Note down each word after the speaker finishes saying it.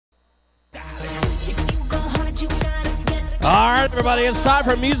All right, everybody, it's time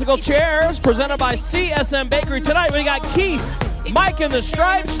for Musical Chairs presented by CSM Bakery. Tonight we got Keith, Mike in the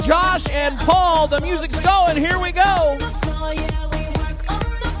Stripes, Josh, and Paul. The music's going. Here we go.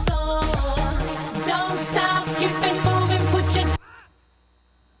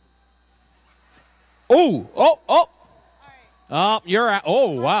 Oh, you're out. Oh,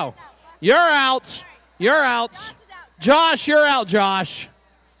 wow. You're out. You're out. Josh, you're out, Josh.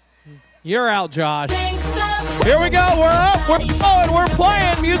 You're out, Josh. Here we go. We're up. We're going. We're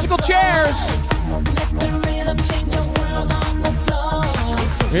playing Musical Chairs.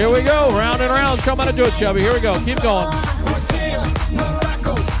 Here we go. Round and round. Show them how to do it, Chubby. Here we go. Keep going.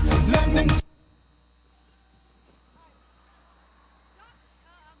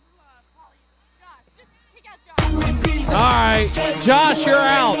 All right. Josh, you're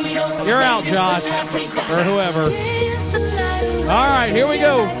out. You're out, Josh. Or whoever. All right. Here we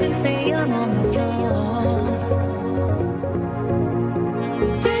go.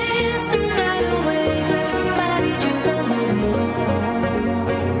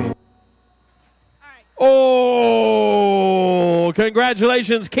 Oh,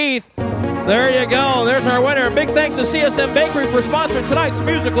 congratulations, Keith. There you go. There's our winner. Big thanks to CSM Bakery for sponsoring tonight's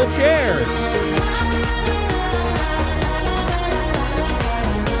Musical Chairs.